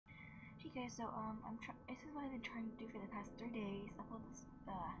Okay, so this is what I've been trying to do for the past 3 days. Upload this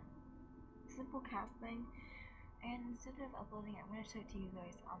simple cast thing, and instead of uploading it, I'm gonna show it to you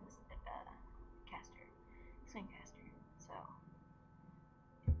guys on this caster, Swingcaster. So.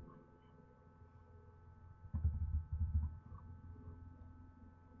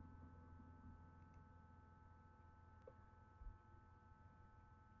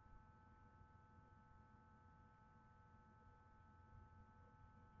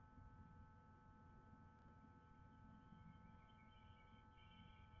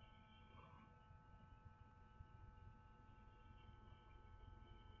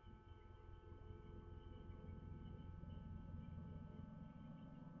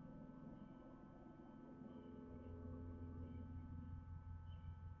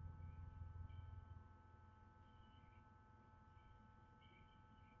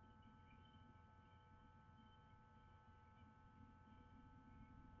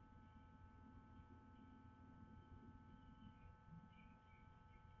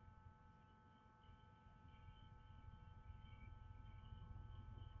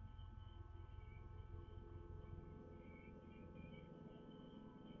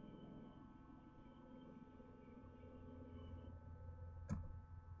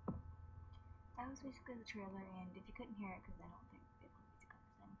 That was basically the trailer, and if you couldn't hear it, because I don't think they put music on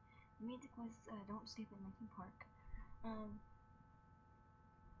this thing, the music was Don't Sleep in Linkin Park.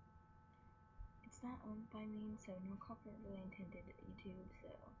 It's not owned by me, so no copyright really intended at YouTube,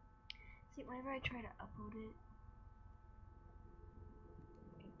 so. See, whenever I try to upload it,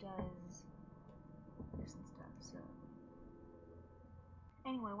 it does this and stuff, so.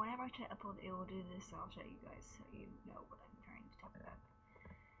 Anyway, whenever I try to upload it will do this, so I'll show you guys so you know what I'm trying to talk about.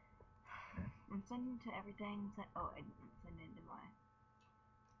 I'm sending to everything. Oh, I didn't send it to my.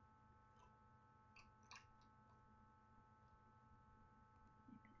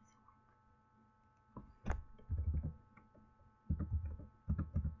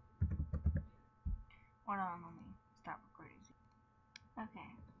 Hold on, let me stop recording. Okay,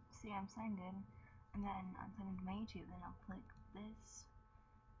 see, I'm signed in, and then I'm signed into my YouTube, then I'll click this.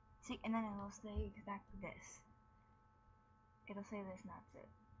 See, and then it'll say exactly this. It'll say this, and that's it,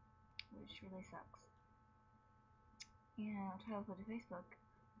 which really sucks. And I'll try to upload to Facebook.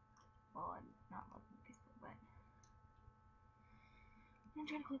 Well, I'm not uploading to Facebook, but then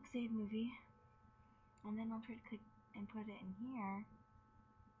try to click save movie, and then I'll try to click and put it in here.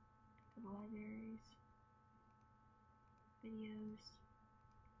 Go to libraries, videos,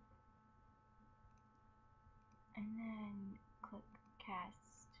 and then click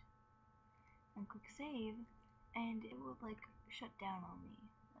cast, and click save, and it will like shut down on me.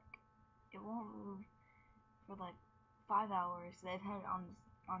 Like it won't move for like 5 hours. So I've had it on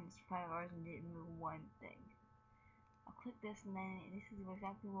this for 5 hours and didn't move one thing. I'll click this, and then this is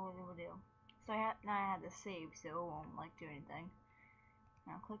exactly what it will do. So now I have to save, so it won't like do anything.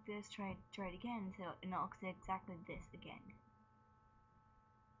 Now click this, try it again, so and it looks exactly this again.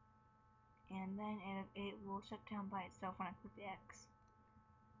 And then it will shut down by itself when I click the X,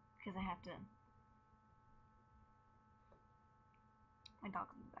 because I have to. My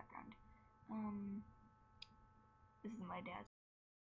dog's in the background. This is my dad's